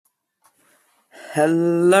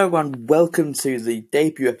Hello and welcome to the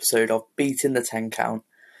debut episode of Beating the 10 Count.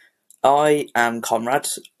 I am Conrad.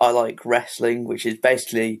 I like wrestling, which is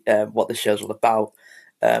basically what the show's all about.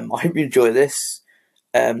 I hope you enjoy this.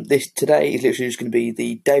 This today is literally just going to be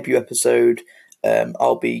the debut episode.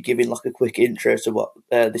 I'll be giving like a quick intro to what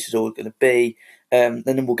this is all going to be, and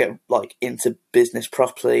then we'll get like into business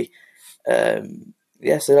properly. So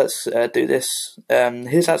let's do this.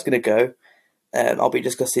 Here's how it's going to go. I'll be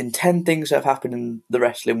discussing 10 things that have happened in the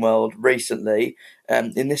wrestling world recently.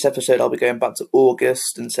 In this episode, I'll be going back to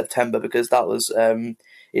August and September because that was,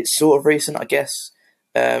 it's sort of recent, I guess.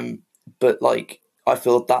 But like, I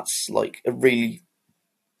feel that's like a really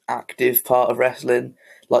active part of wrestling.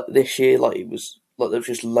 Like this year, like it was like there was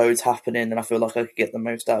just loads happening, and I feel like I could get the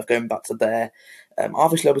most out of going back to there.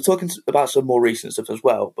 Obviously, I'll be talking about some more recent stuff as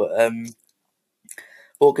well, but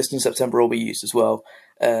August and September will be used as well.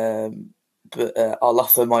 But I'll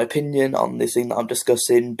offer my opinion on this thing that I'm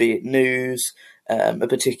discussing, be it news, a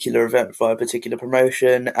particular event for a particular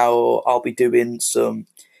promotion, or I'll be doing some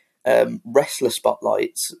wrestler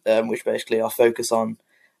spotlights, which basically I'll focus on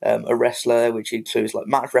a wrestler, which includes like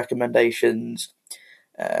match recommendations,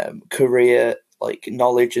 career, like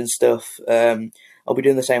knowledge and stuff. I'll be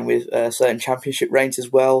doing the same with certain championship reigns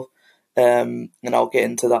as well, and I'll get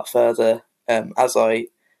into that further as I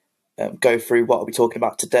go through what I'll be talking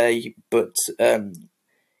about today. But I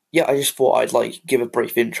just thought I'd like give a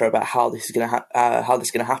brief intro about how this is gonna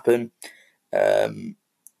happen.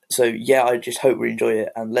 I just hope we enjoy it,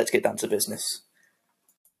 and let's get down to business.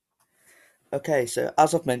 Okay, so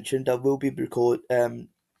as I've mentioned, I will be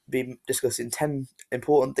discussing 10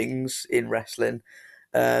 important things in wrestling.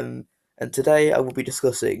 And today I will be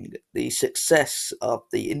discussing the success of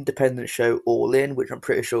the independent show All In, which I'm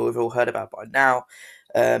pretty sure we've all heard about by now.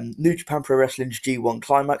 New Japan Pro Wrestling's G1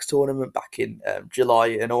 Climax tournament back in July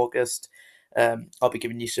and August. I'll be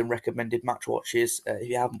giving you some recommended match watches if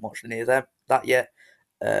you haven't watched any of that yet.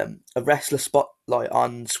 A wrestler spotlight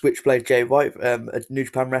on Switchblade Jay White, a New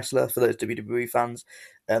Japan wrestler for those WWE fans.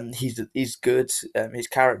 He's good. His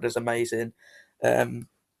character's amazing.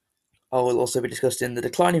 I will also be discussing the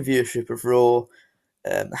declining viewership of Raw,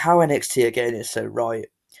 how NXT again is so right,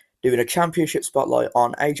 doing a championship spotlight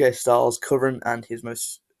on AJ Styles' current and his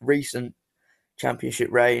most recent championship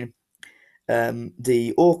reign,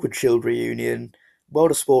 the Awkward Shield reunion,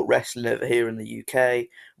 World of Sport Wrestling over here in the UK,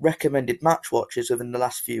 recommended match watches within the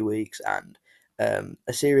last few weeks, and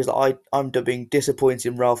a series that I'm dubbing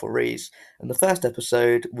Disappointing Rivalries. And the first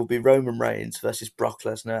episode will be Roman Reigns versus Brock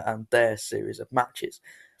Lesnar and their series of matches.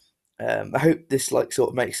 I hope this like sort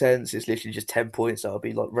of makes sense. It's literally just 10 points that I'll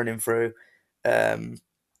be like running through.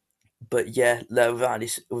 But yeah,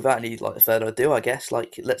 without any like further ado, I guess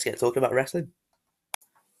like let's get talking about wrestling.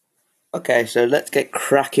 Okay, so let's get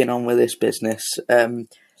cracking on with this business.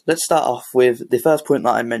 Let's start off with the first point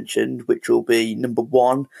that I mentioned, which will be number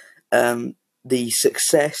one. The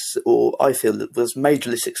success, or I feel it was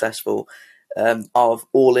majorly successful, of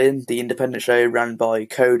All In, the independent show ran by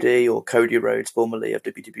Cody Rhodes, formerly of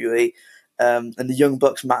WWE, and the Young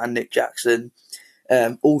Bucks, Matt and Nick Jackson.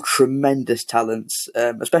 All tremendous talents,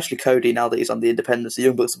 especially Cody now that he's on the independents. The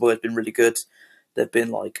Young Bucks have always been really good. They've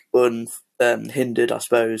been like unhindered, I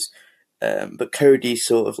suppose. But Cody's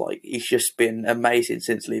sort of like, he's just been amazing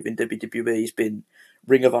since leaving WWE. He's been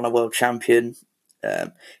Ring of Honor World Champion.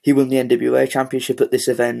 He won the NWA Championship at this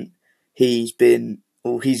event. He's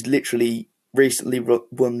literally recently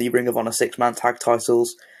won the Ring of Honor 6-man tag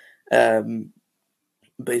titles. But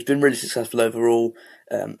he's been really successful overall.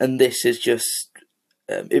 And this is just,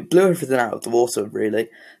 it blew everything out of the water, really.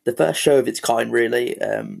 The first show of its kind, really.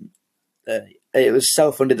 It was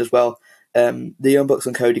self-funded as well. The Young Bucks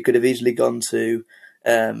and Cody could have easily gone to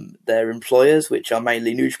their employers, which are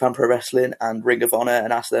mainly New Japan Pro Wrestling and Ring of Honor,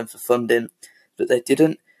 and asked them for funding, but they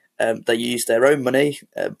didn't. They used their own money.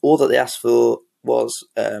 All that they asked for was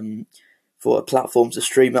for a platform to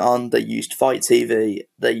stream it on. They used Fight TV.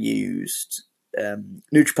 They used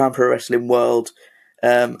New Japan Pro Wrestling World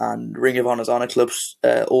and Ring of Honor's Honor Clubs.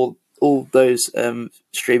 All those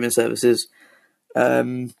streaming services.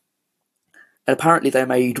 And apparently they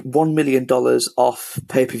made $1 million off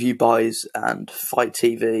pay-per-view buys and Fight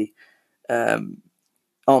TV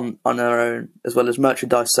on their own, as well as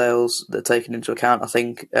merchandise sales that are taken into account, I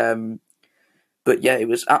think. But yeah, it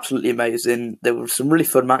was absolutely amazing. There were some really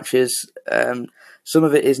fun matches. Some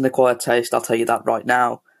of it is an acquired taste, I'll tell you that right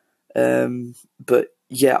now. But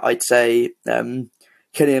yeah, I'd say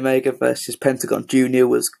Kenny Omega versus Pentagon Jr.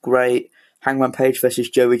 was great. Hangman Page versus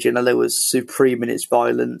Joey Janela was supreme in its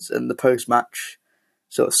violence, and the post-match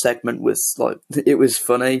sort of segment was like, it was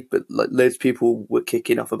funny, but like loads of people were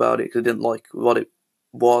kicking off about it because they didn't like what it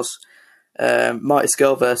was. Mighty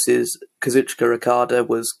Skull versus Kazuchika Okada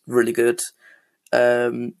was really good.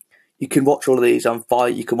 You can watch all of these on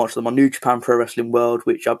Fight. You can watch them on New Japan Pro Wrestling World,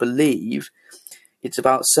 which I believe it's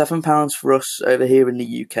about £7 for us over here in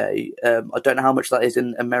the UK. I don't know how much that is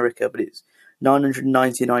in America, but it's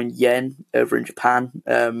 999 yen over in Japan.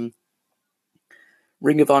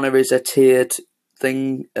 Ring of Honor is a tiered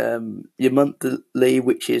thing. Your monthly,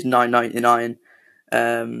 which is $9.99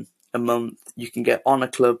 a month, you can get Honor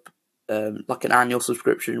Club, like an annual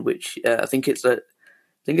subscription, which I think it's $100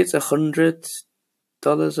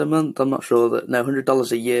 a month. I'm not sure that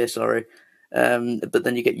 $100 a year. Sorry, but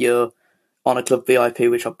then you get your Honor Club VIP,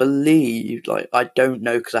 which I believe, like, I don't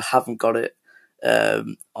know because I haven't got it. I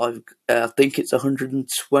think it's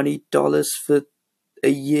 $120 for a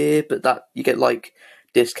year, but that you get like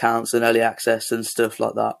discounts and early access and stuff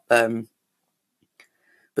like that.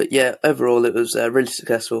 But yeah, overall it was really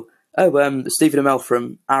successful. Stephen Amell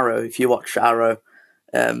from Arrow, if you watch Arrow,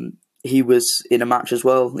 he was in a match as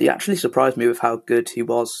well. He actually surprised me with how good he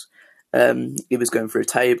was. He was going through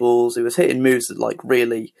tables, he was hitting moves that, like,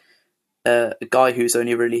 really, a guy who's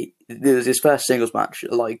only really, it was his first singles match,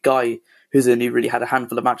 like, a guy who's only really had a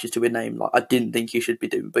handful of matches to win name, like, I didn't think he should be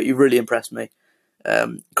doing, but he really impressed me.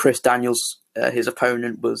 Chris Daniels, his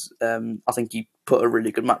opponent, was, I think he put a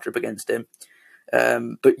really good match up against him.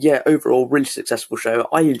 But yeah, overall, really successful show.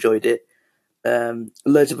 I enjoyed it.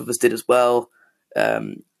 Loads of others did as well.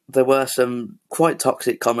 There were some quite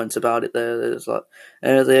toxic comments about it. There's like,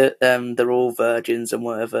 they're all virgins and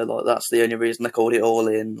whatever. Like, that's the only reason they called it All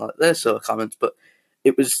In. Like, there's sort of comments, but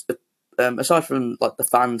it was, aside from like the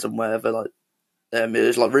fans and whatever, like, it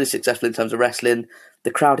was like really successful in terms of wrestling.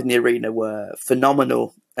 The crowd in the arena were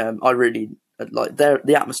phenomenal. I really like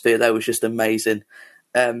the atmosphere there was just amazing.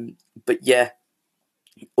 But yeah,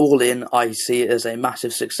 All In, I see it as a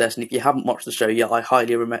massive success, and if you haven't watched the show yet, I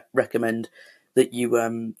highly recommend that you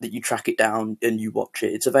track it down and you watch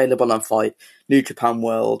it. It's available on Fight, New Japan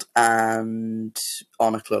World, and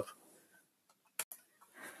Honor Club.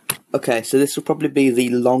 Okay, so this will probably be the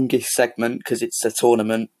longest segment because it's a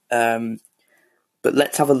tournament. But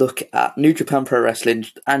let's have a look at New Japan Pro Wrestling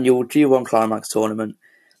annual G1 Climax tournament.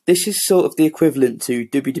 This is sort of the equivalent to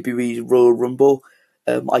WWE's Royal Rumble,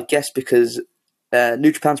 I guess, because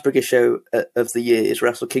New Japan's biggest show of the year is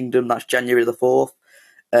Wrestle Kingdom. That's January the 4th.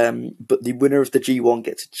 But the winner of the G1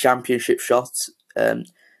 gets a championship shot at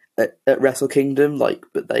Wrestle Kingdom. Like,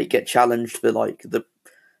 but they get challenged for the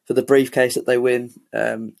briefcase that they win.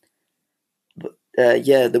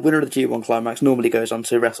 Yeah, the winner of the G1 Climax normally goes on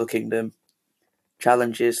to Wrestle Kingdom,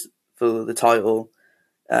 challenges for the title.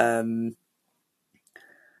 But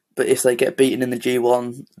if they get beaten in the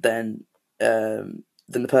G1, then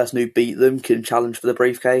the person who beat them can challenge for the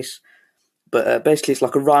briefcase. But basically, it's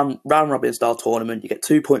like a round robin style tournament. You get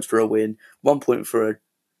 2 points for a win, 1 point for a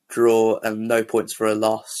draw, and no points for a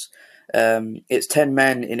loss. It's 10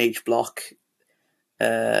 men in each block.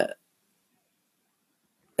 A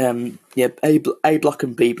block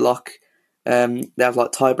and B block. They have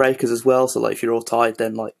like tiebreakers as well. So like if you're all tied,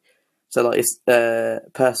 then if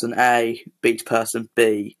person A beats person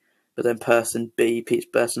B, but then person B beats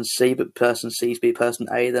person C, but person C's beat person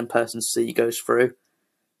A, then person C goes through.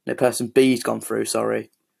 No, person B's gone through, sorry.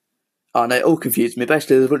 Oh no, it all confused me.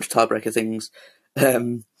 Basically, there's a bunch of tiebreaker things.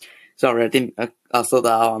 Sorry, I thought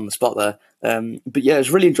that out on the spot there. But yeah, it's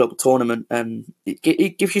a really enjoyable tournament.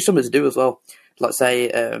 It gives you something to do as well. Like, say,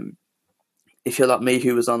 if you're like me,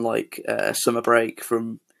 who was on like summer break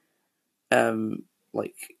from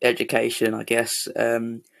like education, I guess,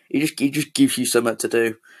 it just gives you something to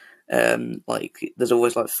do. Like, there's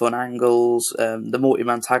always like fun angles. The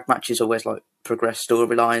multi-man tag matches always like progress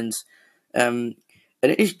storylines. And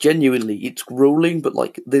it is genuinely, it's grueling, but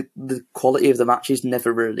like the quality of the matches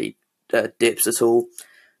never really dips at all.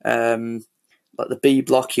 Like the B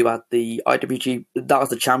block, you had the IWG, that was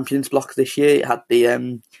the champions block this year. It had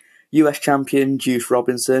the US champion Juice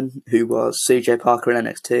Robinson, who was CJ Parker in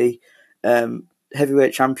NXT,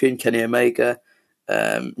 heavyweight champion Kenny Omega,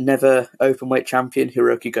 never openweight champion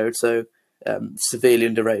Hiroki Goto, severely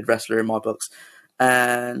underrated wrestler in my books,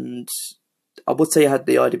 and I would say I had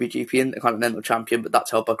the IWGP Intercontinental Champion, but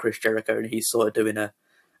that's held by Chris Jericho, and he's sort of doing a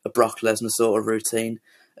Brock Lesnar sort of routine.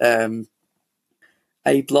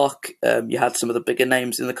 A block, you had some of the bigger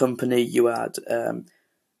names in the company. You had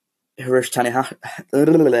Hiroshi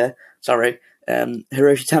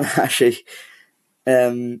Tanahashi,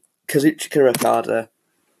 Kazuchika Okada,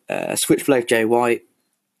 Switchblade Jay White,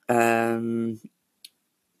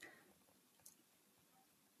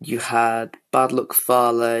 You had Bad Luck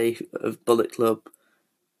Fale of Bullet Club,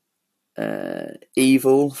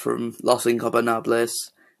 Evil from Los Ingobernables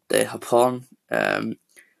de Japón,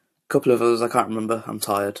 couple of others I can't remember, I'm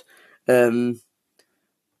tired. And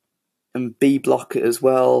B Block as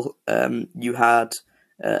well, you had,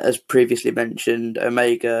 as previously mentioned,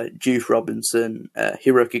 Omega, Juice Robinson,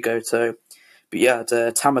 Hiroki Goto. But you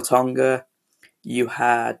had Tama Tonga, you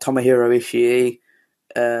had Tomohiro Ishii,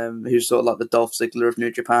 who's sort of like the Dolph Ziggler of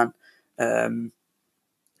New Japan.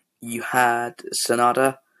 You had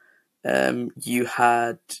Sanada. You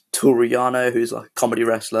had Toru Yano, who's like a comedy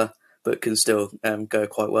wrestler, but can still go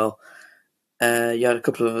quite well. You had a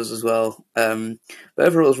couple of others as well. But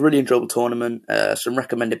overall, it was a really enjoyable tournament. Some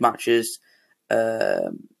recommended matches.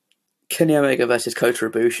 Kenny Omega versus Kota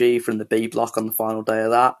Ibushi from the B block on the final day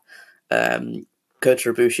of that.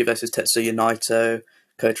 Kota Ibushi versus Tetsuya Naito.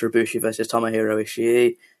 Kota Ibushi versus Tomohiro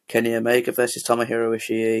Ishii. Kenny Omega versus Tomohiro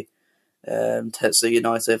Ishii. Tetsuya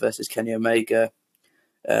Naito versus Kenny Omega.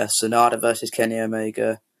 Sanada versus Kenny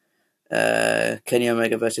Omega. Kenny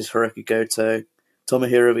Omega versus Hiroki Goto.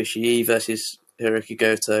 Tomohiro Ishii versus Hiroki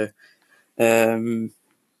Goto.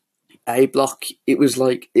 A block, it was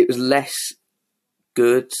less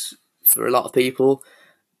good for a lot of people,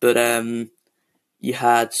 but you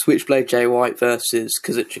had Switchblade Jay White versus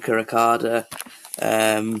Kazuchika Okada,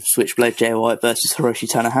 Switchblade Jay White versus Hiroshi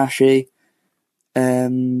Tanahashi.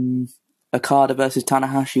 Okada versus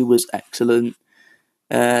Tanahashi was excellent.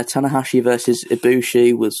 Tanahashi versus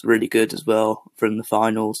Ibushi was really good as well from the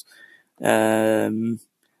finals.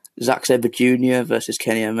 Zack Sabre Jr. versus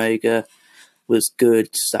Kenny Omega was good.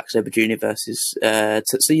 Zack Sabre Jr. versus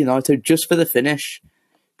Tetsuya Naito just for the finish,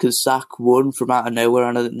 because Zack won from out of nowhere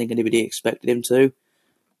and I don't think anybody expected him to.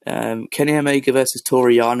 Kenny Omega versus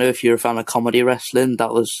Toru Yano, if you're a fan of comedy wrestling,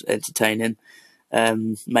 that was entertaining.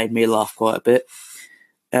 Made me laugh quite a bit.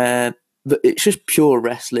 But it's just pure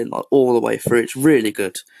wrestling, like all the way through. It's really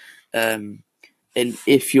good. And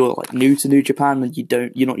if you're like new to New Japan and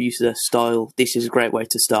you're not used to their style, this is a great way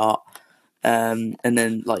to start. And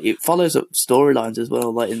then like it follows up storylines as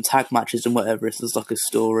well, like in tag matches and whatever. If there's like a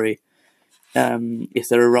story, if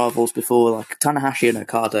there are rivals before, like Tanahashi and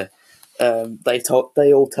Okada,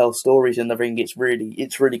 they all tell stories in the ring. It's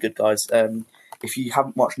really good, guys. If you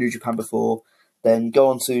haven't watched New Japan before, then go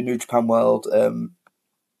on to New Japan World.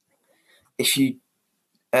 If you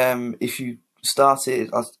start it,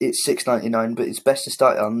 it's $6.99, but it's best to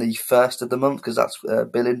start it on the first of the month because that's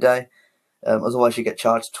billing day. Otherwise, you get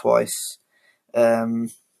charged twice. But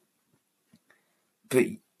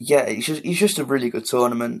yeah, it's just a really good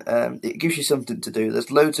tournament. It gives you something to do. There's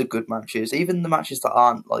loads of good matches. Even the matches that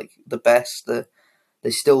aren't like the best, they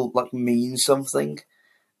still like mean something.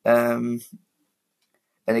 And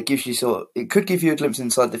it gives you it could give you a glimpse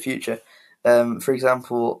inside the future. For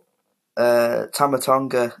example, Tama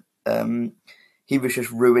Tonga, he was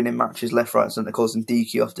just ruining matches left, right, and centre, causing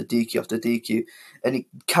DQ after DQ after DQ, and he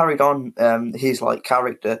carried on his like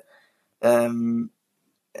character, where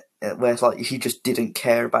it's like he just didn't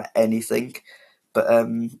care about anything. But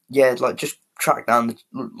yeah, like just track down,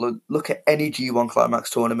 look at any G1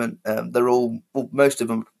 Climax tournament. They're most of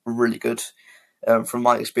them are really good from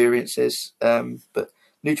my experiences. But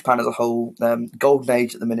New Japan as a whole, golden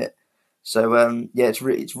age at the minute. So yeah,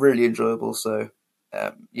 it's really enjoyable. So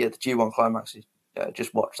yeah, the G1 Climax,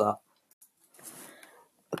 just watch that.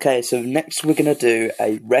 Okay, so next we're going to do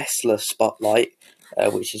a wrestler spotlight,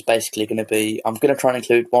 which is basically going to be, I'm going to try and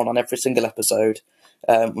include one on every single episode.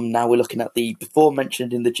 Now we're looking at the before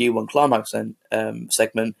mentioned in the G1 Climax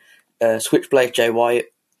segment, Switchblade Jay White.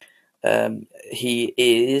 He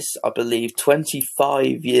is, I believe,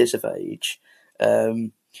 25 years of age.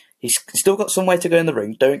 He's still got some way to go in the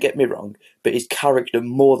ring, don't get me wrong, but his character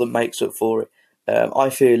more than makes up for it. I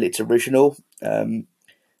feel it's original.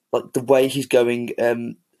 Like the way he's going,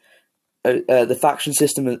 the faction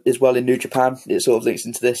system as well in New Japan, it sort of links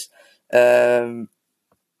into this. There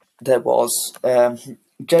was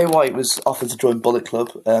Jay White was offered to join Bullet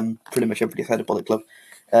Club. Pretty much everybody's heard of Bullet Club.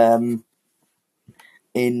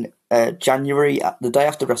 In January, the day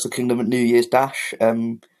after Wrestle Kingdom at New Year's Dash.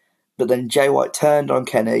 But then Jay White turned on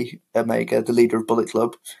Kenny Omega, the leader of Bullet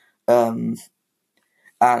Club, and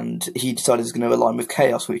he decided he's going to align with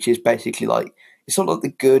Chaos, which is basically like, it's sort of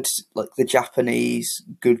like the Japanese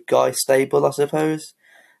good guy stable, I suppose.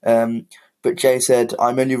 But Jay said,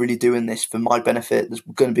 I'm only really doing this for my benefit. There's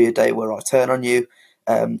going to be a day where I turn on you,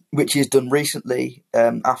 which he's done recently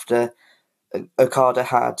after Okada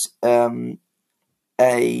had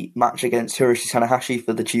a match against Hiroshi Tanahashi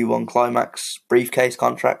for the G1 Climax briefcase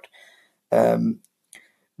contract.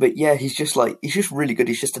 But yeah, he's just really good.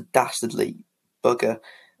 He's just a dastardly bugger.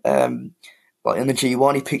 Like in the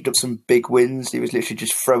G1, he picked up some big wins. He was literally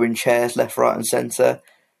just throwing chairs left, right, and centre.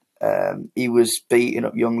 He was beating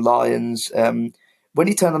up young lions. When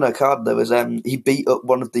he turned on Okada, there was he beat up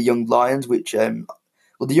one of the young lions, which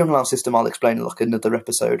well, the young lion system I'll explain in like another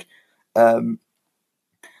episode.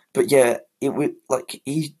 But yeah, it would like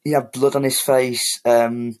he had blood on his face.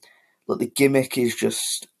 Like the gimmick is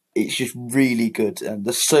just really good, and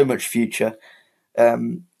there's so much future.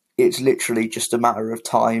 It's literally just a matter of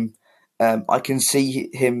time. I can see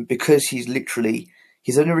him because he's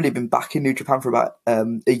only really been back in New Japan for about a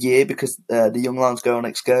year because the Young Lions go on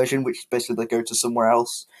excursion, which is basically they go to somewhere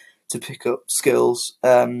else to pick up skills.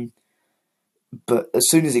 But as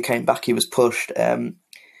soon as he came back, he was pushed.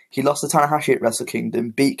 He lost to Tanahashi at Wrestle Kingdom,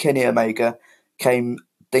 beat Kenny Omega, came,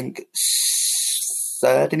 I think,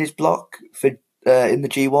 third in his block for in the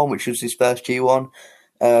G1, which was his first G1,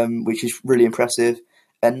 which is really impressive.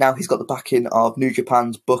 And now he's got the backing of New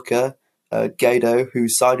Japan's Booker, Gedo, who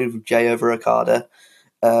sided with Jay over Okada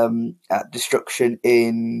at Destruction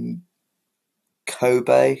in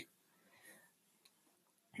Kobe.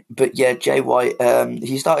 But yeah, Jay White,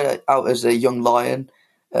 he started out as a young lion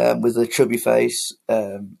with a chubby face.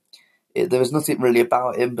 There was nothing really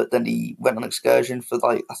about him, but then he went on excursion for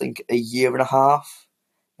like, I think, a year and a half,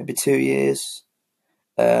 maybe 2 years.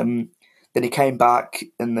 Then he came back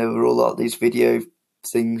and there were all like these video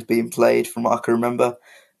things being played from what I can remember.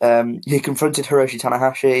 He confronted Hiroshi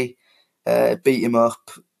Tanahashi, beat him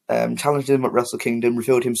up, challenged him at Wrestle Kingdom,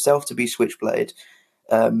 revealed himself to be Switchblade.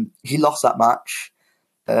 He lost that match,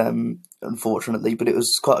 unfortunately, but it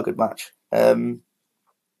was quite a good match.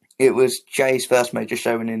 It was Jay's first major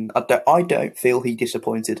showing in. I don't feel he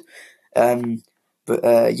disappointed.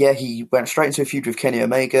 But yeah, he went straight into a feud with Kenny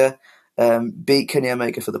Omega, beat Kenny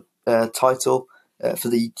Omega for the title, for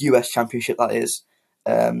the US Championship, that is,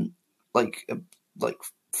 like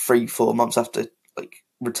 3-4 months after like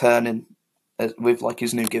returning with like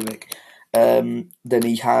his new gimmick. Then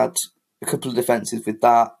he had a couple of defenses with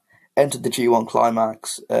that, entered the G1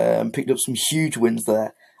 Climax, picked up some huge wins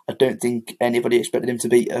there. I don't think anybody expected him to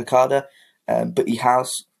beat Okada, but he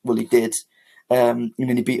has. Well, he did. And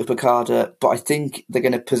then he beat up Okada, but I think they're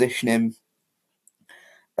going to position him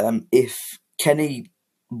if Kenny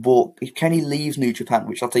leaves New Japan,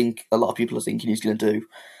 which I think a lot of people are thinking he's going to do,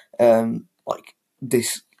 like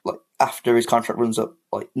after his contract runs up,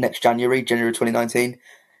 like next January 2019.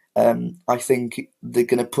 I think they're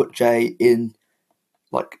going to put Jay in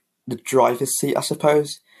like the driver's seat, I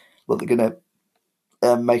suppose. Well, they're going to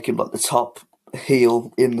make him like the top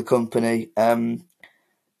heel in the company. And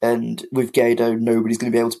with Gedo, nobody's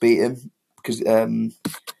going to be able to beat him because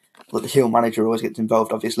like the heel manager always gets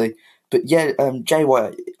involved, obviously. But yeah, Jay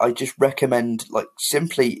White, I just recommend like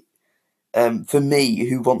simply for me,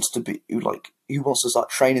 who wants to start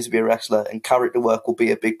training to be a wrestler, and character work will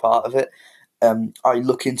be a big part of it. I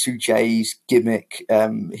look into Jay's gimmick,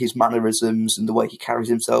 his mannerisms, and the way he carries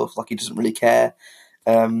himself, like he doesn't really care.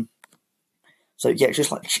 So yeah,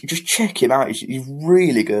 just check him out. He's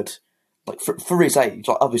really good. Like for his age,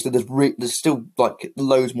 like obviously there's still like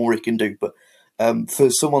loads more he can do, but for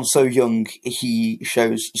someone so young, he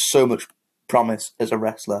shows so much promise as a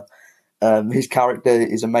wrestler. His character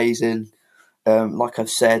is amazing. Like I've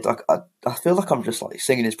said, I feel like I'm just like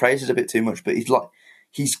singing his praises a bit too much, but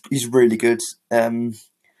he's really good.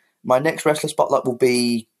 My next wrestler spotlight will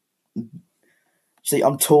be. See,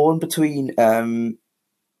 I'm torn between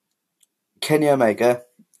Kenny Omega,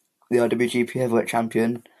 the IWGP Heavyweight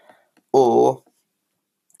Champion, or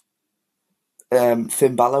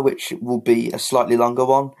Finn Balor, which will be a slightly longer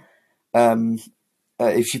one.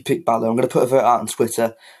 If you pick Balor, I'm going to put a vote out on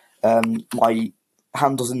Twitter. My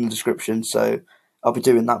handle's in the description, so I'll be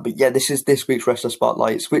doing that. But yeah, this is this week's Wrestler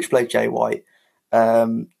Spotlight. Switchblade Jay White.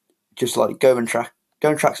 Just like go and track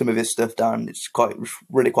some of his stuff down. It's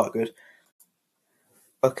really quite good.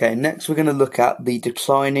 Okay, next we're going to look at the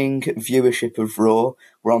declining viewership of Raw.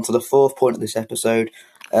 We're on to the fourth point of this episode.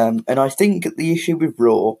 And I think the issue with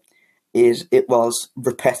Raw is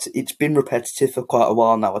it's been repetitive for quite a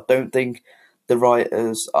while now. I don't think the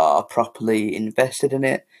writers are properly invested in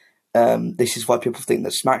it. This is why people think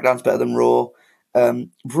that SmackDown's better than Raw.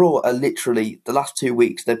 Raw are literally, the last 2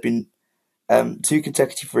 weeks, they've been 2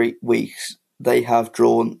 consecutive weeks, they have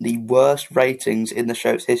drawn the worst ratings in the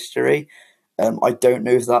show's history. I don't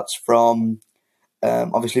know if that's from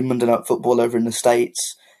obviously Monday Night Football over in the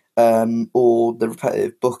States, or the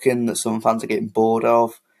repetitive booking that some fans are getting bored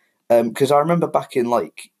of. Because I remember back in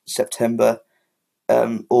like September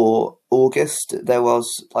or August, there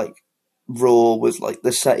was like Raw was like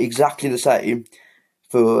exactly the same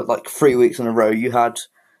for like 3 weeks in a row. You had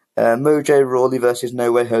Mojo Rawley versus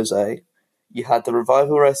No Way Jose. You had the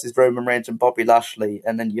Revival versus Roman Reigns and Bobby Lashley,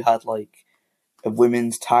 and then you had like a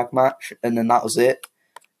women's tag match, and then that was it.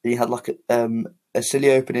 Then you had like a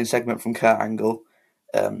silly opening segment from Kurt Angle,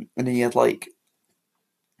 and then you had like,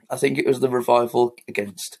 I think it was the Revival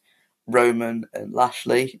against Roman and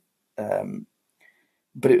Lashley,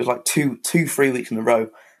 but it was like 3 weeks in a row,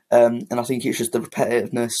 and I think it's just the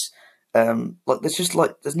repetitiveness. Like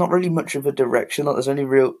there's not really much of a direction. Like there's only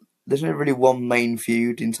really one main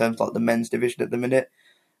feud in terms of like the men's division at the minute.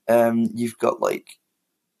 You've got like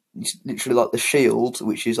literally like the Shield,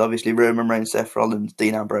 which is obviously Roman Reigns, Seth Rollins,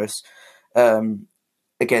 Dean Ambrose,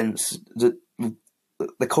 against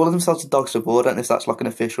they call themselves the Dogs of War. I don't know if that's like an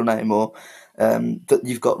official name or that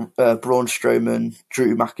you've got Braun Strowman,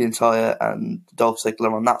 Drew McIntyre, and Dolph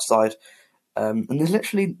Ziggler on that side. And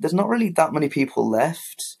there's not really that many people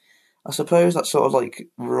left. I suppose that's sort of like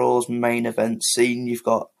Raw's main event scene. You've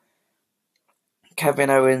got Kevin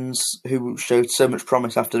Owens, who showed so much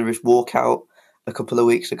promise after his walkout a couple of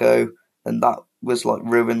weeks ago, and that was like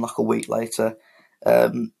ruined like a week later.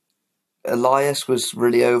 Elias was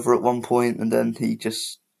really over at one point, and then he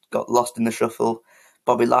just got lost in the shuffle.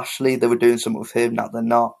 Bobby Lashley, they were doing something with him, now they're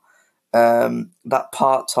not. That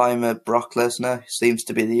part-timer Brock Lesnar seems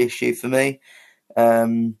to be the issue for me.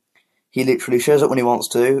 He literally shows up when he wants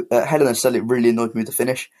to. Hell in a Cell, it really annoyed me with the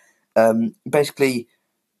finish. Basically,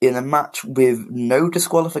 in a match with no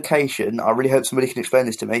disqualification, I really hope somebody can explain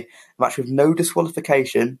this to me. A match with no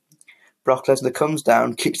disqualification, Brock Lesnar comes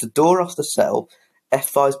down, kicks the door off the cell,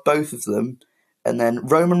 F5s both of them, and then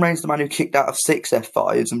Roman Reigns, the man who kicked out of 6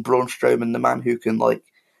 F5s, and Braun Strowman, the man who can like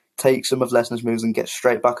take some of Lesnar's moves and get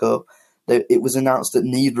straight back up. It was announced that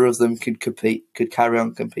neither of them could carry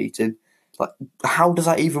on competing. Like, how does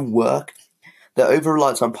that even work? They're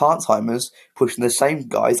over-reliant on part-timers, pushing the same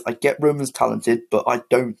guys. I get Roman's talented, but I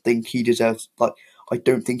don't think he deserves, I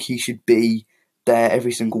don't think he should be there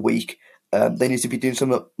every single week. They need to be doing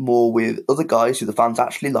something more with other guys who the fans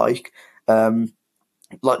actually like.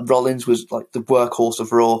 Like Rollins was like the workhorse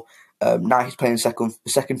of Raw. Now he's playing second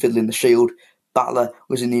fiddle in the Shield. Balor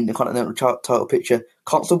was in the Intercontinental title picture.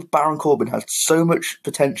 Constable Baron Corbin has so much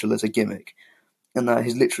potential as a gimmick, and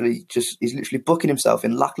he's literally booking himself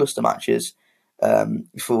in lackluster matches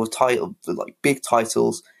for like big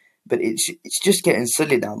titles. But it's just getting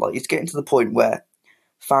silly now. Like it's getting to the point where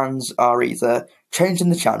fans are either changing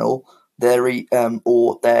the channel,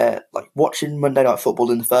 or they're like watching Monday Night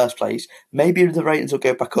Football in the first place. Maybe the ratings will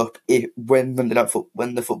go back up when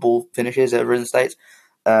the football finishes over in the States.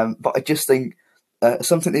 But I just think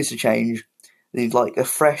something needs to change. They need like a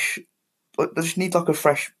fresh. They just need like a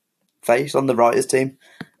fresh face on the writers' team.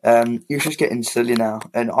 It's just getting silly now,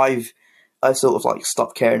 and I've sort of like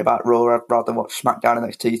stopped caring about Raw. I'd rather watch SmackDown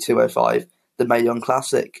NXT 205, the Mae Young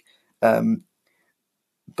Classic.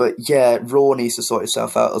 But yeah, Raw needs to sort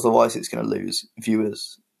itself out, otherwise it's going to lose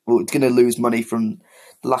viewers. Well, it's going to lose money from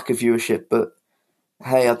the lack of viewership. But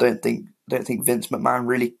hey, I don't think Vince McMahon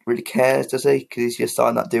really cares, does he? Because he's just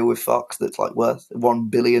signed that deal with Fox that's like worth $1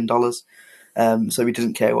 billion. So he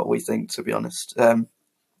doesn't care what we think, to be honest.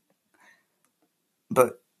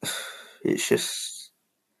 But it's just,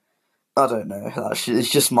 I don't know. It's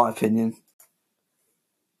just my opinion.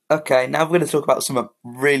 Okay, now we're going to talk about something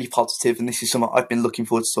really positive, and this is something I've been looking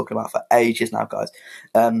forward to talking about for ages now, guys.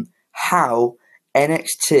 How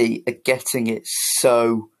NXT are getting it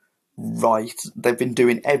so right. They've been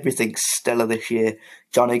doing everything stellar this year.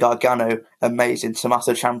 Johnny Gargano, amazing.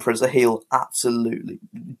 Tommaso Ciampa as a heel, absolutely.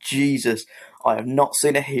 Jesus, I have not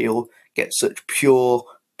seen a heel get such pure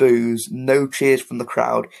boos, no cheers from the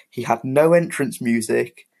crowd. He had no entrance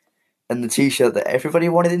music. And the T-shirt that everybody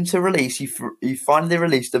wanted him to release, he finally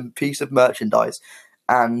released a piece of merchandise,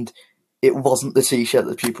 and it wasn't the T-shirt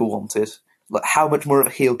that people wanted. Like, how much more of a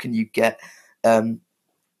heel can you get?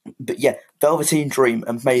 But yeah, Velveteen Dream,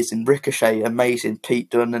 amazing. Ricochet, amazing. Pete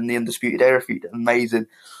Dunne and the Undisputed Era feud, amazing.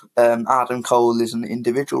 Adam Cole is an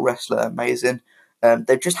individual wrestler, amazing.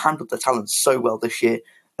 They've just handled the talent so well this year.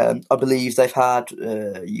 I believe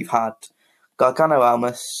you've had Gargano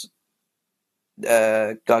Almas,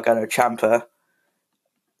 Gargano Ciampa,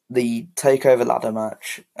 the Takeover ladder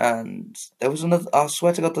match, and there was another. I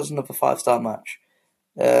swear to God, there's another 5-star match,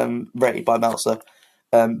 rated by Meltzer.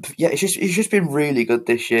 Yeah, it's just been really good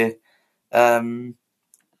this year. Like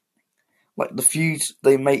the feuds,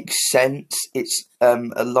 they make sense. It's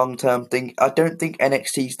a long-term thing. I don't think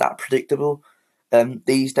NXT's that predictable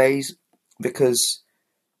these days, because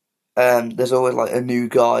there's always like a new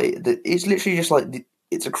guy. It's literally just like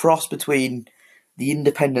it's a cross between the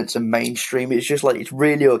independents and mainstream. It's just like, it's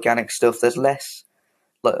really organic stuff. There's less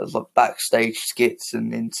like backstage skits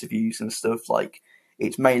and interviews and stuff. Like,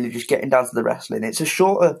 it's mainly just getting down to the wrestling. It's a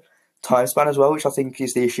shorter time span as well, which I think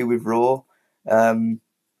is the issue with Raw.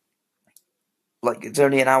 Like, it's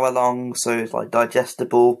only an hour long, so it's like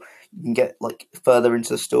digestible. You can get like further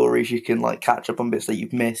into the stories. You can like catch up on bits that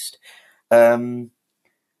you've missed. But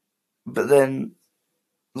then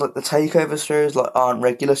like the takeover shows like aren't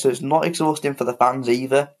regular, so it's not exhausting for the fans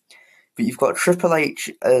either. But you've got Triple H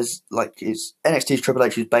as like it's NXT's Triple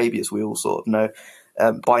H's baby, as we all sort of know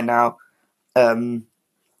by now.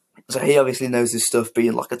 So he obviously knows his stuff,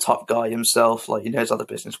 being like a top guy himself. Like, he knows how the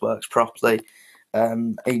business works properly.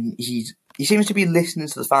 And he seems to be listening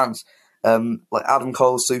to the fans. Like Adam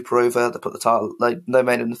Cole's super over. They put the title, like they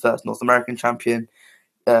made him the first North American champion.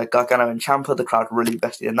 Gargano and Ciampa, the crowd really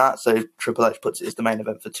invested in that. So Triple H puts it as the main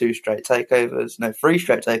event for 3 straight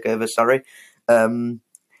takeovers. Sorry.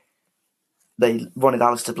 They wanted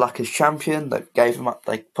Aleister Black as champion. They gave him up.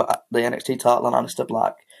 They put the NXT title on Aleister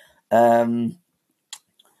Black. And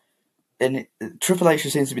Triple H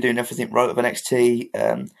seems to be doing everything right with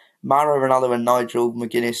NXT. Mauro Ranallo and Nigel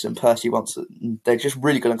McGuinness and Percy Watson, they're just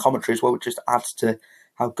really good on commentary as well, which just adds to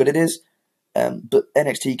how good it is. But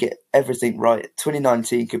NXT get everything right.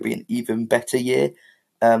 2019 could be an even better year.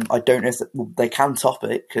 I don't know if they can top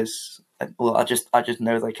it, because I just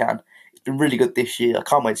know they can. It's been really good this year. I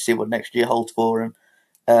can't wait to see what next year holds for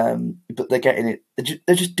them. But they're getting it.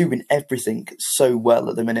 They're just doing everything so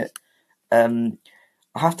well at the minute.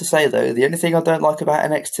 I have to say though, the only thing I don't like about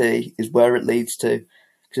NXT is where it leads to.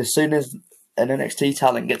 Because as soon as an NXT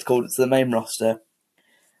talent gets called to the main roster,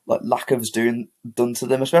 like lack of's done to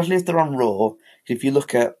them, especially if they're on Raw. If you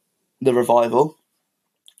look at the Revival,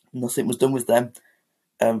 nothing was done with them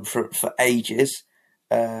for ages.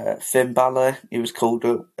 Finn Balor, he was called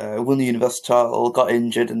up, won the Universal title, got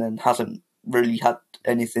injured, and then hasn't really had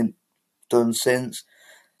anything done since.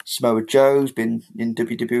 Samoa Joe's been in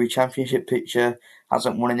WWE Championship picture,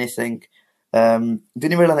 hasn't won anything. The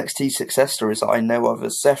only real NXT success stories that I know of are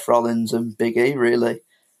Seth Rollins and Big E, really.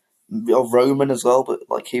 Or Roman as well, but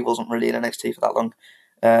like he wasn't really in NXT for that long.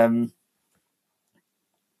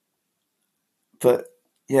 But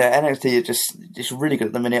yeah, NXT are just really good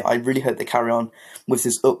at the minute. I really hope they carry on with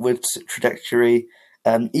this upwards trajectory.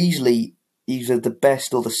 Easily either the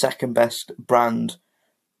best or the second best brand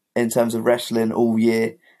in terms of wrestling all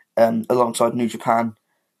year, alongside New Japan.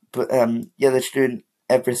 But yeah, they're just doing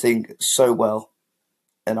everything so well,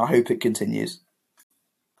 and I hope it continues.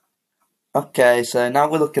 Okay, so now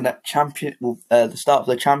we're looking at the start of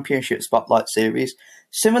the Championship Spotlight Series,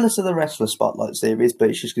 similar to the Wrestler Spotlight Series, but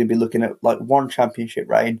it's just going to be looking at like one championship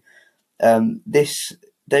reign. This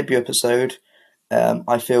debut episode,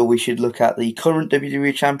 I feel we should look at the current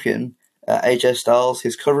WWE champion, AJ Styles,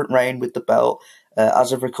 his current reign with the belt.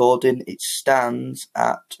 As of recording, it stands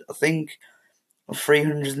at, I think,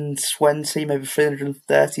 320, maybe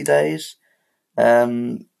 330 days.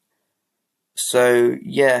 So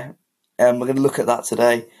yeah, we're going to look at that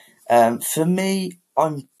today. For me,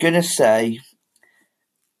 I'm going to say,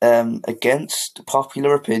 against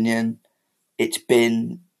popular opinion, it's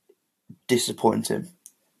been disappointing.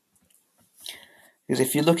 Because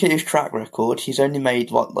if you look at his track record, he's only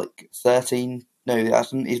made like 13. No, he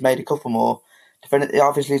hasn't. He's made a couple more.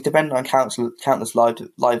 Obviously, it's dependent on countless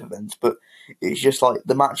live events, but it's just like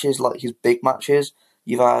the matches, like his big matches.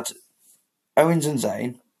 You've had Owens and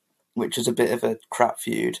Zayn, which is a bit of a crap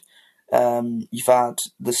feud. You've had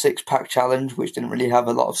the 6-pack challenge, which didn't really have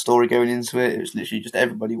a lot of story going into it. It was literally just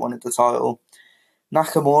everybody wanted the title.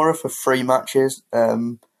 Nakamura for 3 matches.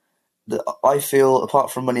 That I feel, apart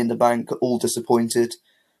from Money in the Bank, all disappointed.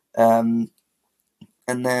 And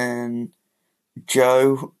then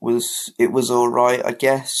Joe was alright, I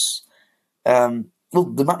guess. Well,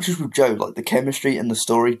 the matches with Joe, like the chemistry and the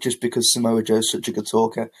story, just because Samoa Joe's such a good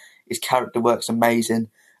talker, his character works amazing.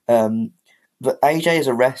 But AJ as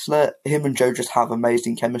a wrestler, him and Joe just have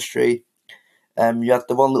amazing chemistry. You had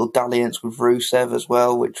the one little dalliance with Rusev as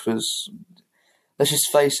well, which was, let's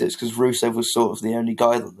just face it, because Rusev was sort of the only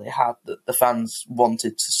guy that they had that the fans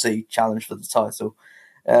wanted to see challenge for the title.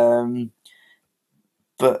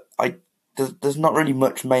 But there's not really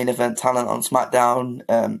much main event talent on SmackDown.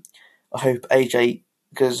 I hope AJ,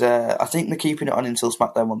 because I think they're keeping it on until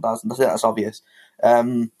SmackDown 1000. I think that's obvious.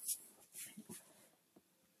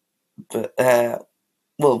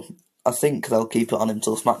 Well, I think they'll keep it on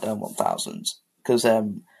until SmackDown 1000, because I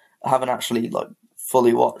haven't actually like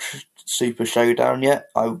fully watched Super Showdown yet.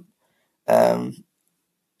 I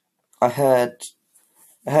heard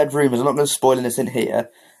rumours. I'm not going to spoil anything here,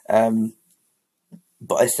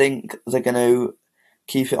 but I think they're going to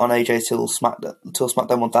keep it on AJ till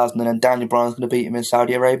SmackDown 1000, and then Daniel Bryan's going to beat him in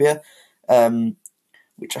Saudi Arabia,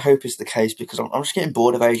 which I hope is the case because I'm just getting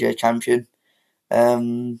bored of AJ champion,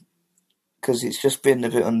 because it's just been a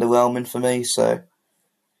bit underwhelming for me. So,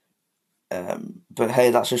 but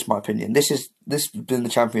hey, that's just my opinion. This has been the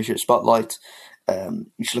championship spotlight.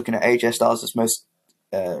 Just looking at AJ Styles' most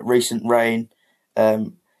recent reign.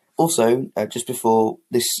 Also, just before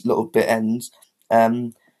this little bit ends,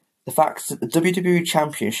 the fact that the WWE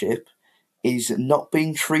Championship is not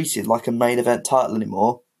being treated like a main event title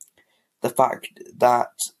anymore. The fact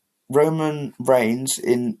that Roman Reigns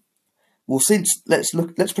let's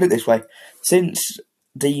put it this way, since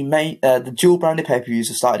the dual branded pay-per-views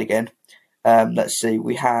have started again. Let's see,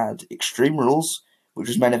 we had Extreme Rules, which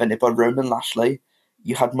was main evented by Roman Lashley.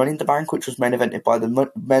 You had Money in the Bank, which was main evented by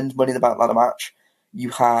the men's Money in the Bank ladder match.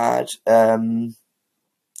 You had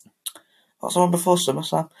what's the one before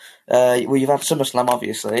SummerSlam? Well, you've had SummerSlam,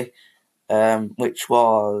 obviously, which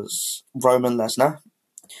was Roman Lesnar.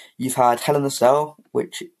 You've had Hell in a Cell,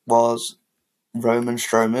 which was Roman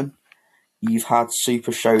Strowman. You've had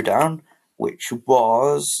Super Showdown, which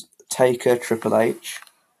was Taker Triple H.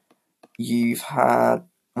 You've had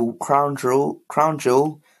Crown Jewel. Crown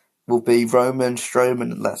Jewel will be Roman,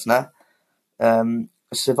 Strowman, and Lesnar.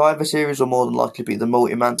 Survivor Series will more than likely be the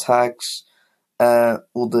multi-man tags, or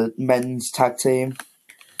the men's tag team.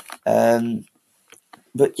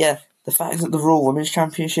 But yeah, the fact that the Raw Women's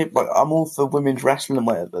Championship, like, I'm all for women's wrestling and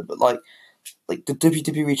whatever, but like the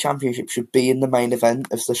WWE Championship should be in the main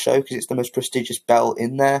event of the show because it's the most prestigious belt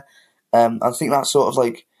in there. I think that's sort of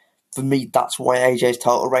like, for me, that's why AJ's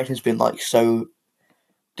title reign has been like so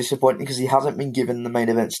disappointing, because he hasn't been given the main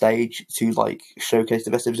event stage to like showcase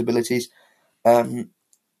the best of his abilities. But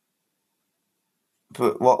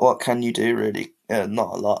what can you do, really?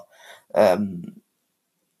 Not a lot.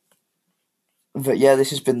 But yeah,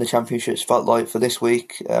 this has been the championship spotlight for this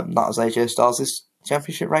week. That was AJ Styles'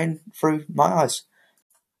 championship reign through my eyes.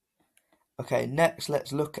 Okay, next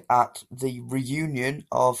let's look at the reunion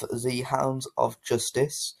of the Hounds of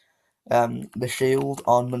Justice, the Shield,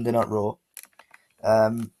 on Monday Night Raw.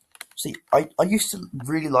 See, I used to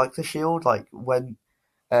really like the Shield, like when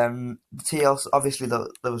the TLC, obviously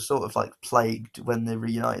they were sort of like plagued when they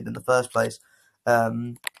reunited in the first place,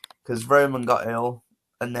 because Roman got ill,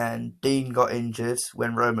 and then Dean got injured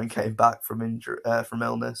when Roman came back from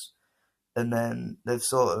illness, and then they've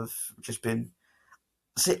sort of just been.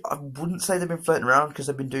 See, I wouldn't say they've been floating around because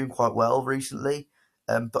they've been doing quite well recently,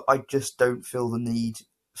 but I just don't feel the need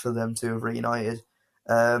for them to have reunited.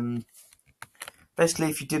 Basically,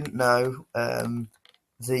 if you didn't know,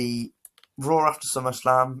 the Raw after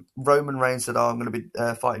SummerSlam, Roman Reigns said, I'm going to be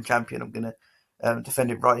fighting champion. I'm going to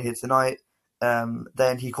defend it right here tonight.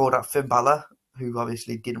 Then he called out Finn Balor, who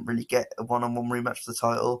obviously didn't really get a one-on-one rematch for the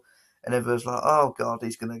title. And everyone's like, oh, God,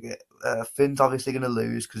 he's going to get... Finn's obviously going to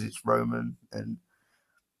lose because it's Roman. And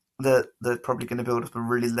they're probably going to build up a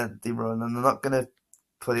really lengthy run. And they're not going to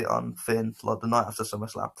put it on Finn like the night after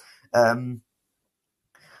SummerSlam.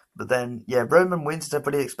 But then, yeah, Roman wins as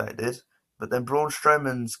everybody expected. But then Braun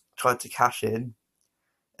Strowman's tried to cash in.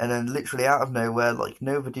 And then literally out of nowhere, like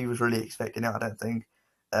nobody was really expecting it, I don't think.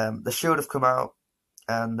 The Shield have come out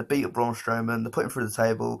and they beat up Braun Strowman. They put him through the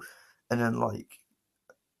table. And then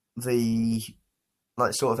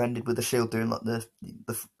sort of ended with the Shield doing like the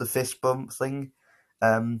fist bump thing.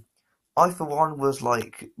 I, for one, was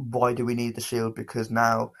like, why do we need the Shield? Because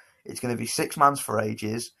now it's going to be 6 months for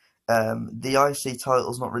ages. The IC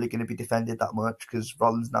title's not really going to be defended that much because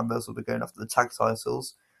Rollins and Ambrose will be going after the tag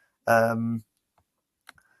titles. Rollins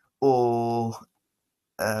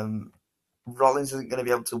isn't going to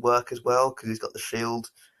be able to work as well because he's got the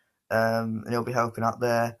Shield, and he'll be helping out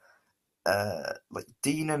there. Like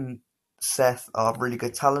Dean and Seth are really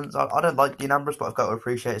good talents. I don't like Dean Ambrose, but I've got to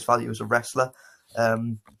appreciate his value as a wrestler.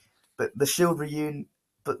 But the Shield reunion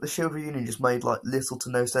just made like little to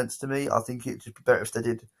no sense to me. I think it'd just be better if they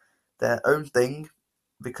did their own thing,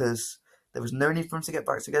 because there was no need for them to get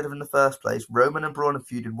back together in the first place. Roman and Braun have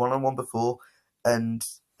feuded one-on-one before, and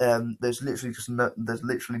there's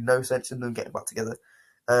literally no sense in them getting back together.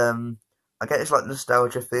 I get it's like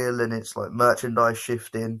nostalgia feel and it's like merchandise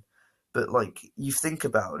shifting, but like you think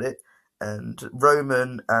about it, and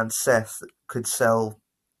Roman and Seth could sell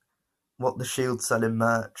what the Shield sell in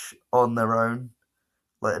merch on their own.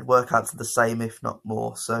 Like it'd work out to the same, if not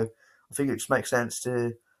more. So I think it just makes sense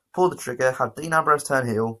to pull the trigger, have Dean Ambrose turn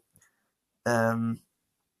heel.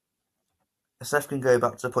 Seth can go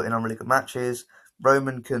back to putting on really good matches.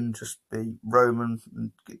 Roman can just be Roman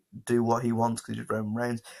and do what he wants because he's Roman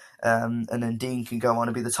Reigns. And then Dean can go on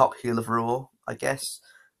and be the top heel of Raw, I guess.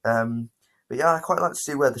 But yeah, I quite like to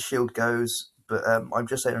see where the Shield goes. But I'm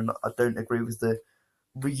just saying I don't agree with the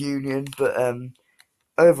reunion. But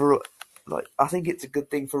overall, like I think it's a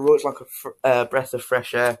good thing for Raw. It's like a breath of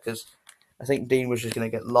fresh air because I think Dean was just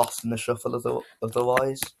going to get lost in the shuffle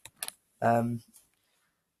otherwise. Um,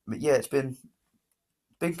 but yeah, it's been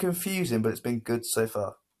confusing, but it's been good so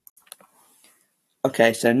far.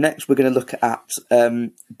 Okay, so next we're going to look at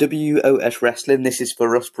WOS Wrestling. This is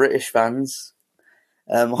for us British fans.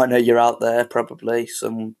 I know you're out there probably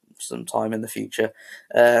some time in the future.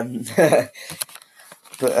 But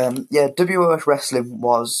yeah, WOS Wrestling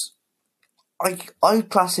was I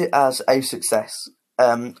class it as a success.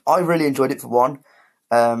 I really enjoyed it for one,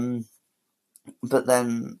 but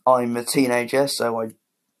then I'm a teenager, so I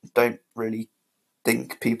don't really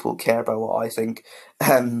think people care about what I think.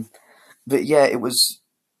 But yeah, it was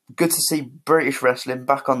good to see British wrestling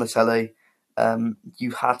back on the telly.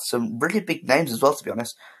 You had some really big names as well, to be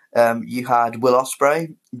honest. You had Will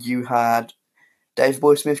Ospreay, you had Dave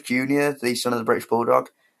Boy Smith Jr., the son of the British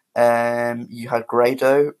Bulldog. You had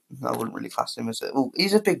Grado. I wouldn't really class him as well.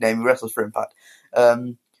 He's a big name. He wrestles for Impact.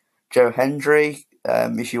 Joe Hendry.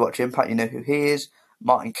 If you watch Impact, you know who he is.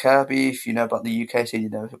 Martin Kirby. If you know about the UK scene, you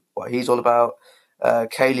know what he's all about.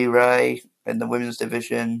 Kaylee Ray in the women's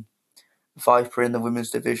division. Viper in the women's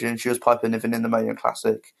division. She was Piper Niven in the Mae Young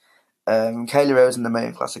Classic. Kaylee Ray was in the Mae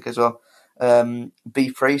Young Classic as well.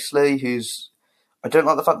 Bea Priestley, who's I don't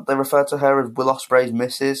like the fact that they refer to her as Will Ospreay's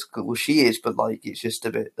missus. Well, she is, but like it's just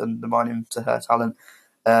a bit undermining to her talent.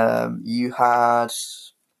 You had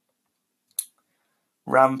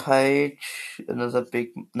Rampage, another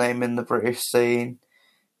big name in the British scene.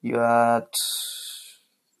 You had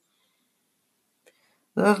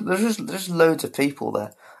there's just loads of people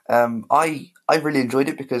there. I really enjoyed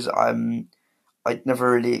it because I'd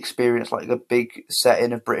never really experienced like a big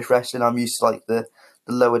setting of British wrestling. I'm used to like the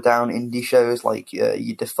lower down indie shows like your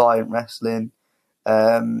Defiant Wrestling.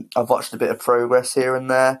 I've watched a bit of Progress here and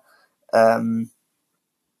there.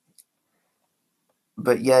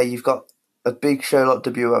 But yeah, you've got a big show like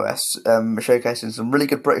WOS showcasing some really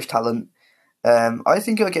good British talent. I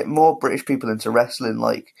think you'll get more British people into wrestling,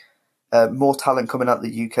 like more talent coming out of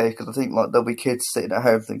the UK, because I think like there'll be kids sitting at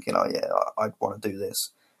home thinking, "Oh yeah, I'd want to do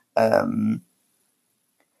this."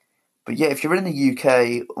 But yeah, if you're in the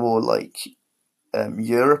UK or like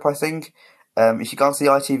Europe, I think if you go onto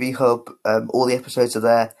the ITV Hub, all the episodes are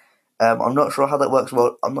there. I'm not sure how that works.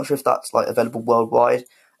 Well, I'm not sure if that's like available worldwide.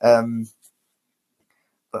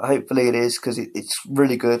 But hopefully it is because it's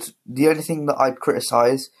really good. The only thing that I'd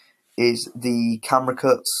criticise is the camera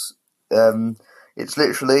cuts. It's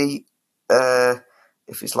literally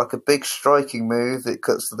if it's like a big striking move, it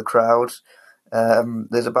cuts to the crowd.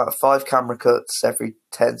 There's about 5 camera cuts every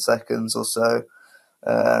 10 seconds or so.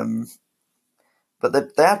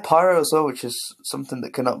 But they had pyro as well, which is something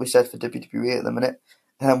that cannot be said for WWE at the minute,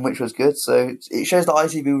 which was good. So it shows that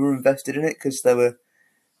ITV were invested in it because they were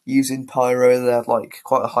using pyro. They had like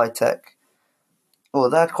quite a high tech, well,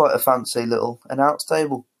 they had quite a fancy little announce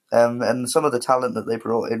table, and some of the talent that they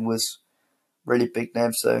brought in was really big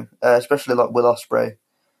names. So especially like Will Ospreay,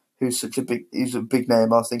 he's a big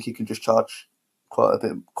name. I think he can just charge quite a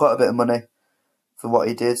bit of money for what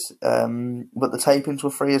he did. But the tapings were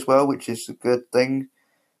free as well, which is a good thing.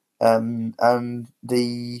 And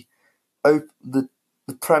the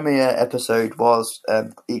premiere episode was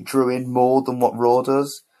it drew in more than what Raw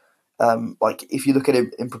does. Like if you look at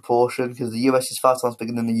it in proportion, because the US is 5 times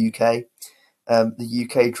bigger than the UK. The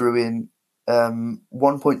UK drew in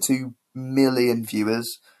 1.2 million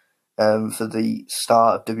viewers for the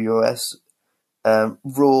start of WOS.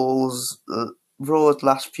 Raw's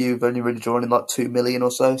last few have only really drawn in like 2 million or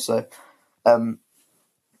so. So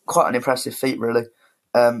quite an impressive feat, really.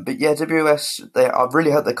 But yeah, WOS, I really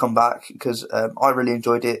hope they come back because I really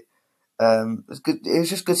enjoyed it. It was good. It was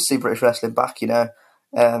just good to see British wrestling back, you know.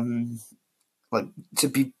 Like to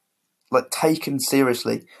be like taken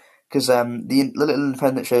seriously because the little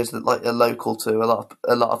independent shows that like are local to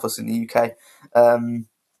a lot of us in the UK.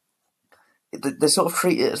 They sort of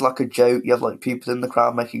treat it as like a joke. You have like people in the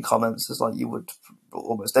crowd making comments as like you would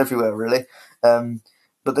almost everywhere, really.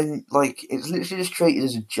 But then like it's literally just treated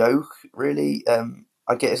as a joke, really.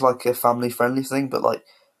 I get it's like a family friendly thing, but like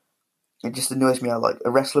it just annoys me how like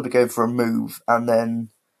a wrestler will be going for a move and then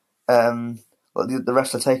like the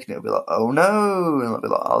wrestler taking it will be like, oh no, and I'll be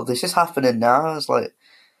like, oh, this is happening now. It's like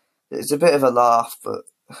it's a bit of a laugh, but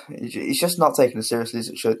it's just not taken as seriously as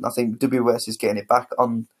it should. And I think WS is getting it back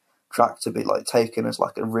on track to be like taken as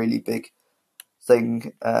like a really big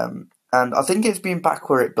thing. And I think it's been back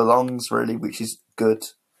where it belongs, really, which is good.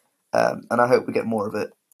 And I hope we get more of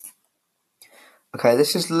it. Okay,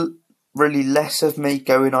 this is really less of me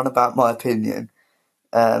going on about my opinion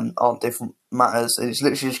on different matters. It's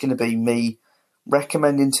literally just going to be me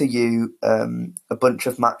recommending to you a bunch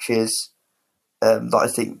of matches that I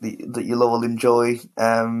think that you'll all enjoy.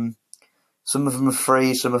 Some of them are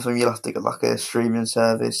free, some of them you'll have to get like a streaming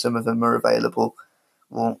service, some of them are available.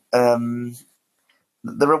 Well,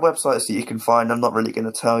 there are websites that you can find. I'm not really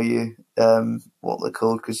going to tell you what they're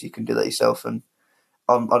called because you can do that yourself, and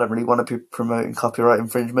I don't really want to be promoting copyright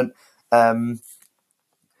infringement. But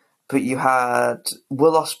you had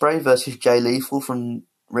Will Ospreay versus Jay Lethal from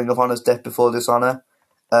Ring of Honor's Death Before Dishonor.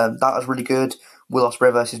 That was really good. Will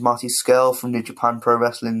Ospreay versus Marty Scurll from New Japan Pro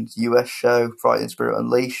Wrestling's US show, Fighting Spirit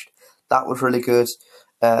Unleashed. That was really good.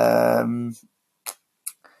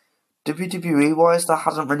 WWE-wise, there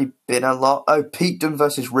hasn't really been a lot. Oh, Pete Dunne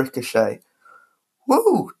versus Ricochet.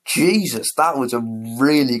 Woo! Jesus, that was a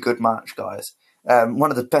really good match, guys.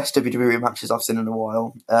 One of the best WWE matches I've seen in a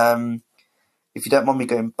while. If you don't mind me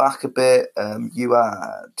going back a bit, you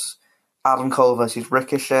had Adam Cole versus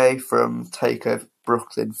Ricochet from TakeOver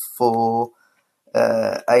Brooklyn 4.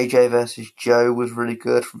 AJ versus Joe was really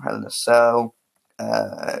good from Hell in a Cell,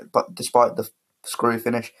 but despite the screw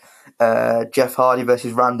finish. Jeff Hardy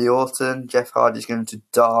versus Randy Orton. Jeff Hardy's going to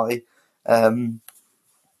die. How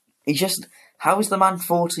is the man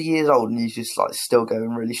 40 years old and he's just like still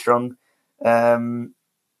going really strong? Kazuchika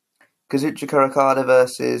Okada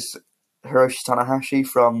versus Hiroshi Tanahashi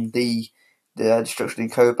from the Destruction in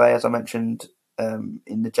Kobe, as I mentioned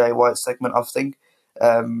in the Jay White segment, I think.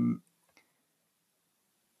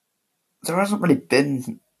 There hasn't really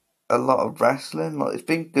been a lot of wrestling. Like, it's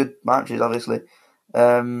been good matches, obviously.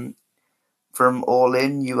 From All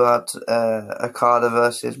In, you had Okada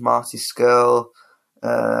versus Marty Scurll.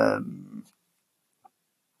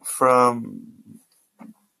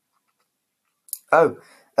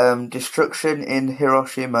 Destruction in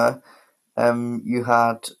Hiroshima, you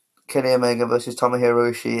had Kenny Omega versus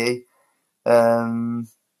Tomohiro Ishii.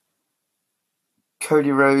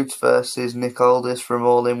 Cody Rhodes versus Nick Aldis from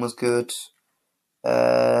All In was good.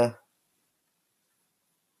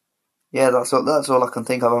 Yeah, that's all I can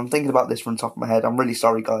think of. I'm thinking about this from the top of my head. I'm really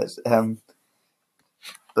sorry, guys.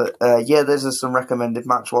 But there's some recommended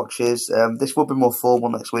match watches. This will be more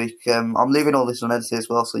formal next week. I'm leaving all this unedited as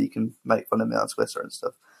well, so you can make fun of me on Twitter and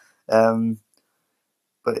stuff.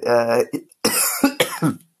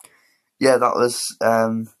 Yeah, that was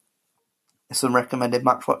some recommended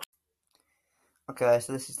match watch. Okay,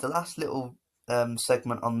 so this is the last little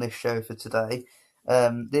segment on this show for today.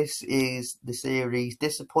 This is the series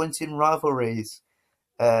Disappointing Rivalries.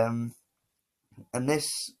 And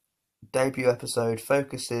this debut episode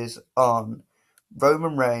focuses on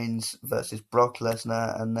Roman Reigns versus Brock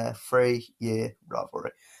Lesnar and their 3-year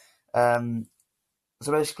rivalry.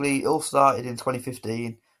 So basically, it all started in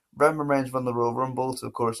 2015. Roman Reigns won the Royal Rumble to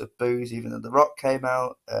a chorus of boos, even though The Rock came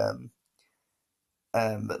out.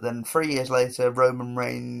 But then 3 years later, Roman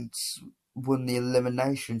Reigns won the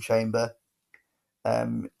Elimination Chamber.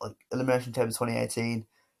 Elimination Chamber 2018.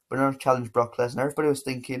 But no one challenged Brock Lesnar. Everybody was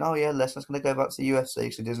thinking, oh yeah, Lesnar's going to go back to the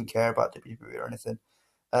UFC, so he doesn't care about WWE or anything.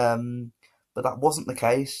 But that wasn't the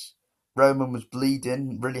case. Roman was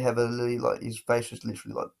bleeding really heavily, like his face was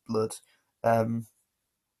literally like blood. And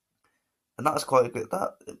that was quite a good.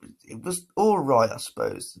 It was all right, I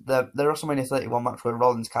suppose. There also made a 31 match where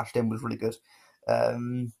Rollins cashed in, was really good.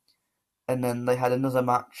 And then they had another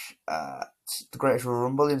match at the Greatest Royal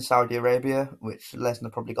Rumble in Saudi Arabia, which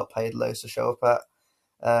Lesnar probably got paid loads to show up at.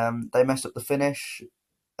 They messed up the finish,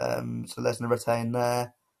 so Lesnar retained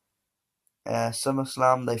there.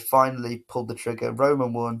 SummerSlam, they finally pulled the trigger.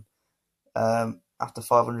 Roman won after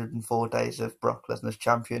 504 days of Brock Lesnar's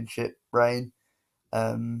championship reign.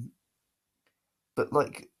 But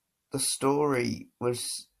like the story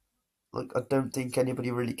was like, I don't think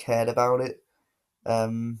anybody really cared about it.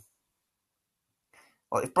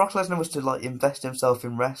 Like if Brock Lesnar was to like invest himself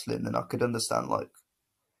in wrestling, then I could understand like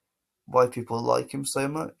why people like him so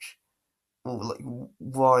much, or like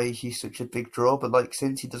why he's such a big draw. But like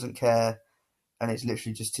since he doesn't care, and it's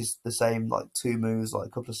literally just the same like 2 moves, like a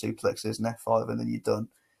couple of suplexes, an F5, and then you're done.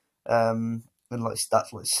 And like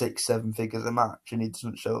that's like 6-7 figures a match, and he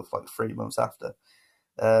doesn't show up like 3 months after.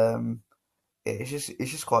 It's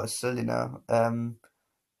just quite silly now.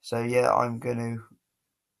 So yeah, I'm gonna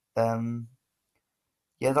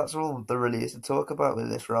that's all there really is to talk about with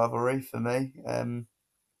this rivalry for me.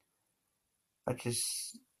 I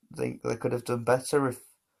just think they could have done better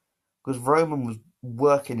because Roman was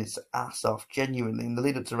working his ass off genuinely in the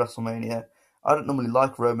lead up to WrestleMania. I don't normally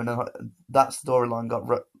like Roman, and that storyline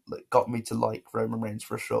got me to like Roman Reigns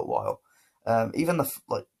for a short while. Even the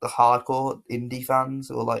hardcore indie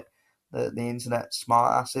fans, or like the internet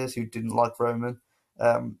smartasses who didn't like Roman.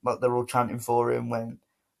 Like they're all chanting for him when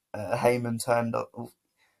Heyman turned up.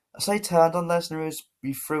 I say turned on Lesnar,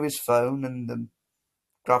 he threw his phone and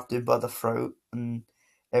grabbed him by the throat, and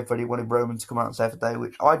everybody wanted Roman to come out and save the day,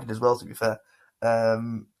 which I did as well, to be fair.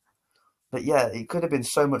 Um, but yeah, it could have been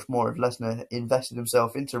so much more if Lesnar invested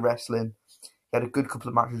himself into wrestling. He had a good couple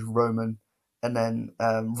of matches with Roman, and then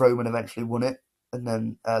Roman eventually won it, and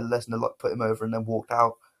then Lesnar like put him over and then walked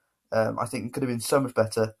out. I think it could have been so much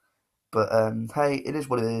better. But hey, it is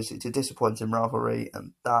what it is. It's a disappointing rivalry,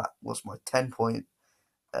 and that was my 10 point.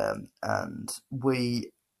 And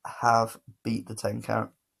we have beat the 10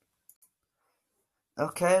 count.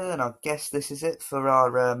 Okay, then I guess this is it for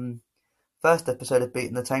our first episode of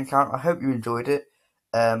Beating the 10 Count. I hope you enjoyed it.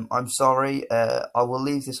 I'm sorry, I will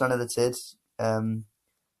leave this unedited, but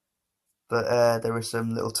there were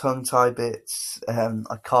some little tongue tie bits.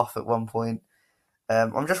 I cough at one point.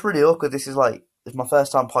 I'm just really awkward. It's my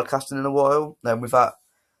first time podcasting in a while, without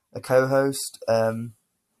a co-host.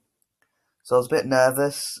 So I was a bit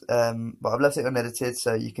nervous, but I've left it unedited,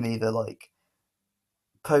 so you can either like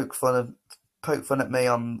poke fun at me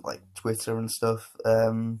on like Twitter and stuff,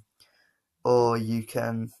 or you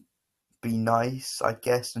can be nice, I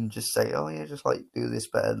guess, and just say, "Oh yeah, just like do this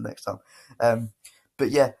better next time." But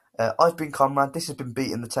yeah, I've been Conrad. This has been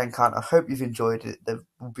Beating the 10 Count. I hope you've enjoyed it. There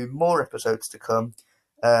will be more episodes to come.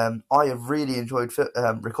 I have really enjoyed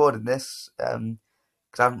recording this because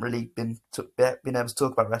I haven't really been able to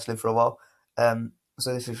talk about wrestling for a while.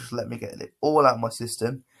 So this has just let me get it all out of my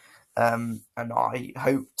system. And I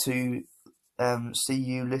hope to see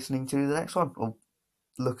you listening to the next one, or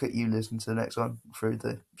look at you listening to the next one through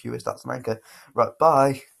the Viewer Stats and Anchor. Right,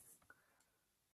 bye.